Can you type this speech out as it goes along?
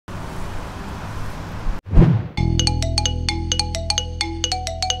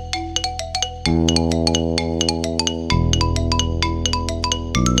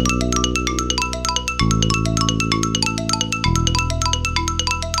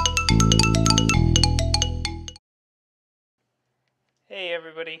Hey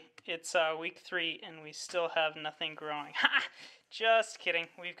everybody, it's week 3 and we still have nothing growing. Ha! Just kidding,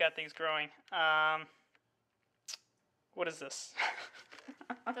 we've got things growing. What is this?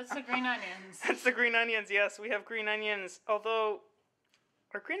 That's the green onions. That's the green onions, yes, we have green onions. Although,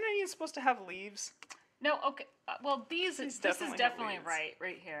 are green onions supposed to have leaves? No, okay, well this is definitely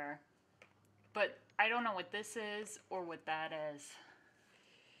right here. But I don't know what this is or what that is.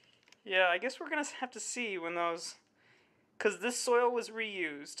 Yeah, I guess we're going to have to see when those... Because this soil was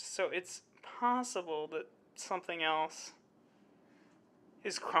reused, so it's possible that something else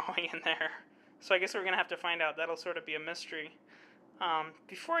is growing in there. So I guess we're going to have to find out. That'll sort of be a mystery.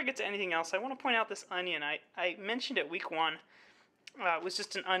 Before I get to anything else, I want to point out this onion. I mentioned it week 1. It was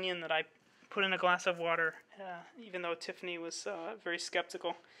just an onion that I put in a glass of water, even though Tiffany was very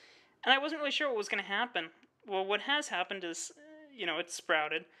skeptical. And I wasn't really sure what was going to happen. Well, what has happened is, it's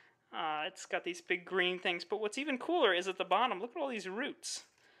sprouted. It's got these big green things, but what's even cooler is at the bottom, look at all these roots.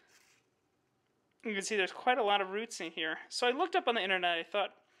 You can see there's quite a lot of roots in here. So I looked up on the internet, I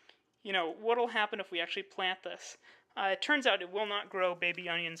thought, what'll happen if we actually plant this? It turns out it will not grow baby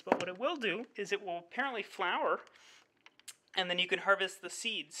onions, but what it will do is it will apparently flower, and then you can harvest the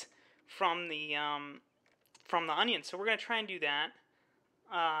seeds from the onions. So we're going to try and do that,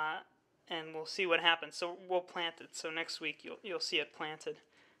 and we'll see what happens. So we'll plant it, so next week you'll see it planted.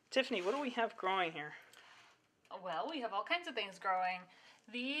 Tiffany, what do we have growing here? Well, we have all kinds of things growing.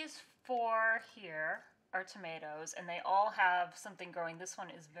 These 4 here are tomatoes, and they all have something growing. This one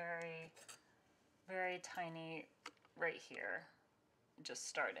is very, very tiny right here. It just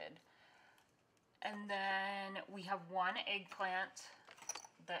started. And then we have 1 eggplant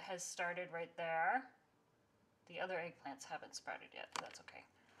that has started right there. The other eggplants haven't sprouted yet, but that's okay.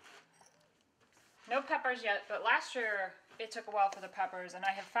 No peppers yet, but last year it took a while for the peppers, and I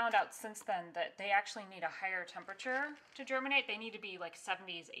have found out since then that they actually need a higher temperature to germinate. They need to be like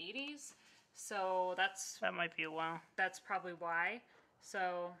 70s, 80s. So that might be a while. That's probably why.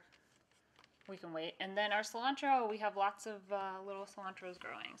 So we can wait. And then our cilantro, we have lots of little cilantros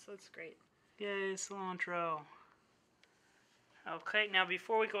growing, so it's great. Yay, cilantro. Okay, now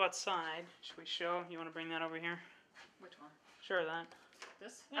before we go outside, should we show? You want to bring that over here? Which one? Sure, that.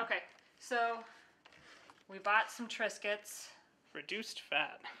 This? Yeah. Okay, so we bought some Triscuits. Reduced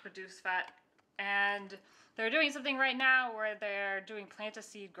fat. Reduced fat. And they're doing something right now where they're doing plant a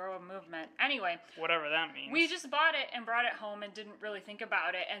seed, grow a movement. Anyway. Whatever that means. We just bought it and brought it home and didn't really think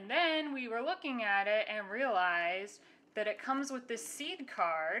about it. And then we were looking at it and realized that it comes with this seed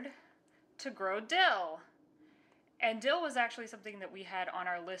card to grow dill. And dill was actually something that we had on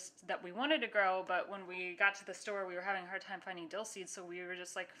our list that we wanted to grow, but when we got to the store, we were having a hard time finding dill seeds, so we were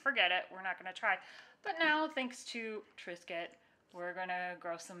just like, forget it, we're not going to try. But now, thanks to Triscuit, we're going to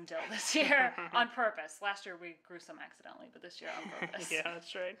grow some dill this year on purpose. Last year we grew some accidentally, but this year on purpose. Yeah,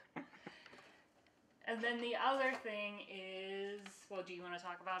 that's right. And then the other thing is, well, do you want to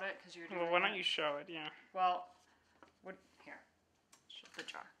talk about it? Because you're doing why don't you show it, yeah. Well, here, show the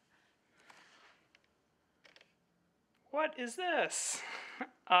jar. What is this?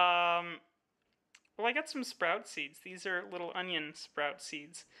 Well, I got some sprout seeds. These are little onion sprout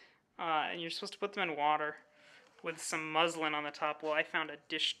seeds. And you're supposed to put them in water with some muslin on the top. Well, I found a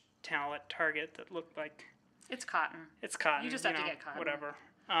dish towel at Target that looked like... It's cotton. It's cotton. You just have to get cotton. Whatever.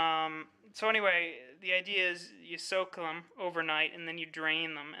 So anyway, the idea is you soak them overnight and then you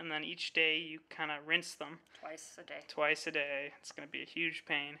drain them. And then each day you kind of rinse them. Twice a day. Twice a day. It's going to be a huge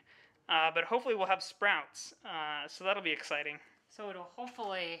pain. But hopefully we'll have sprouts, so that'll be exciting. So it'll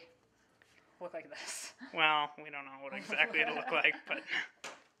hopefully look like this. Well, we don't know what exactly it'll look like, but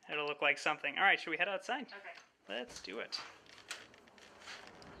it'll look like something. All right, should we head outside? Okay. Let's do it.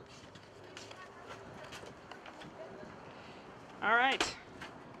 All right.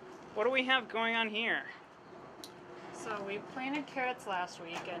 What do we have going on here? So we planted carrots last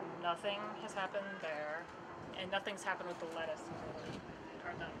week, and nothing has happened there. And nothing's happened with the lettuce, really.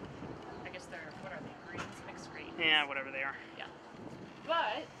 Or the... I guess they're, what are they, greens? Mixed greens. Yeah, whatever they are. Yeah.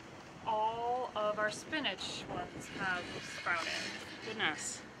 But all of our spinach ones have sprouted.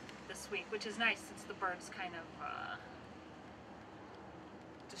 Goodness. This week, which is nice since the birds kind of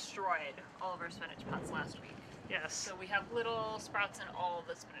destroyed all of our spinach pots last week. Yes. So we have little sprouts in all of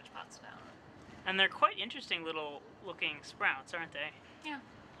the spinach pots now. And they're quite interesting little looking sprouts, aren't they? Yeah.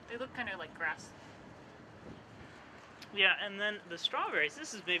 They look kind of like grass. Yeah, and then the strawberries.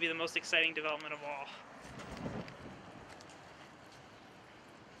 This is maybe the most exciting development of all.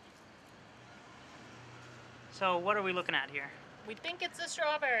 So what are we looking at here? We think it's a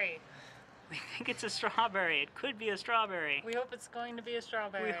strawberry. We think it's a strawberry. It could be a strawberry. We hope it's going to be a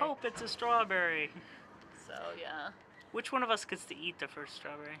strawberry. We hope it's a strawberry. So, yeah. Which one of us gets to eat the first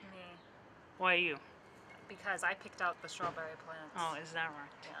strawberry? Me. Why you? Because I picked out the strawberry plants. Oh, is that right?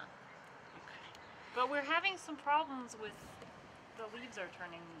 Yeah. Okay. But we're having some problems with the leaves are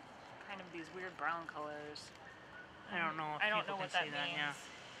turning kind of these weird brown colors. I don't know if I don't people know what can that see that. means.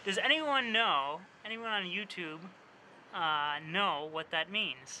 Yeah. Does anyone know? Anyone on YouTube know what that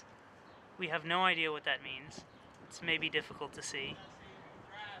means? We have no idea what that means. It's maybe difficult to see.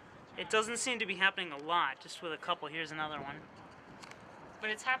 It doesn't seem to be happening a lot, just with a couple. Here's another one. But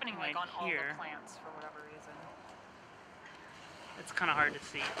it's happening like Right on all here. the plants for whatever reason. It's kind of hard to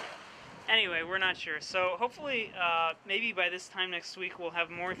see. Anyway, we're not sure. So hopefully, maybe by this time next week, we'll have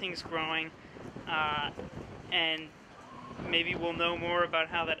more things growing, and maybe we'll know more about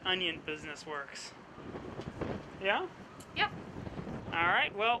how that onion business works. Yeah? Yep. All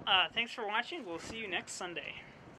right. Well, thanks for watching. We'll see you next Sunday.